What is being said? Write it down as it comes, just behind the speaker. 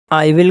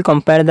I will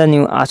compare the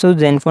new Asus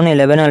Zenfone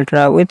 11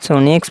 Ultra with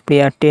Sony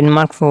Xperia 10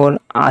 Mark IV.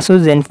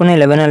 Asus Zenfone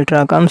 11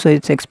 Ultra comes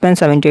with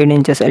 6.78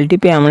 inches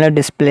LTP AMOLED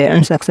display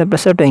and success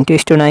ratio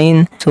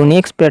 20:9. Sony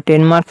Xperia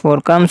 10 Mark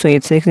IV comes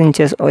with 6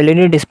 inches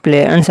OLED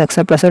display and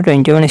success ratio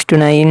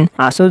 21:9.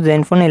 Asus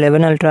Zenfone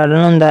 11 Ultra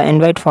run on the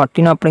Android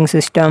 14 operating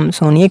system.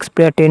 Sony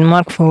Xperia 10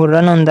 Mark IV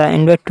run on the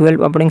Android 12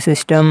 operating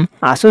system.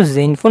 Asus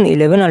Zenfone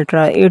 11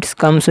 Ultra it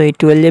comes with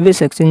 12GB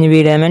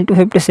 16GB RAM and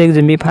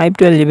 256GB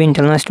 512GB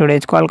internal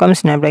storage. Qualcomm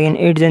Snapdragon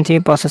 8 Gen 3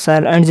 processor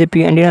and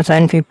GPU Adreno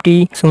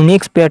 950. Sony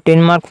Xperia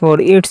 10 Mark IV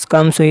it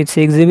comes with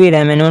 6GB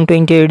RAM and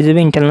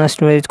 128GB internal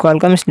storage.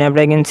 Qualcomm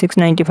Snapdragon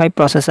 695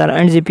 processor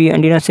and GPU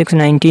Adreno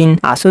 619.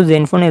 Asus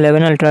Zenfone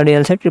 11 Ultra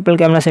real set triple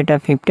camera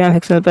setup 50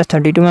 MP plus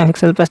 32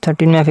 MP plus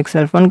 13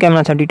 MP front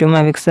camera 32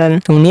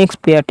 MP. Sony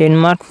Xperia 10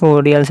 Mark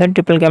IV real set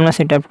triple camera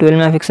setup 12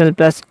 MP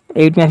plus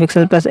 8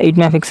 MP plus 8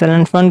 MP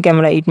and front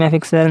camera 8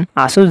 MP.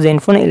 Asus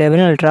Zenfone 11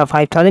 Ultra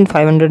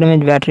 5500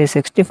 mAh battery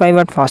 65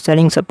 watt fast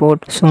charging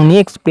support. Sony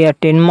Xperia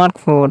 10 Mark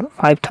IV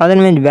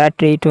 5000 mAh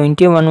battery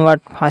 21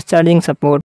 watt fast charging support.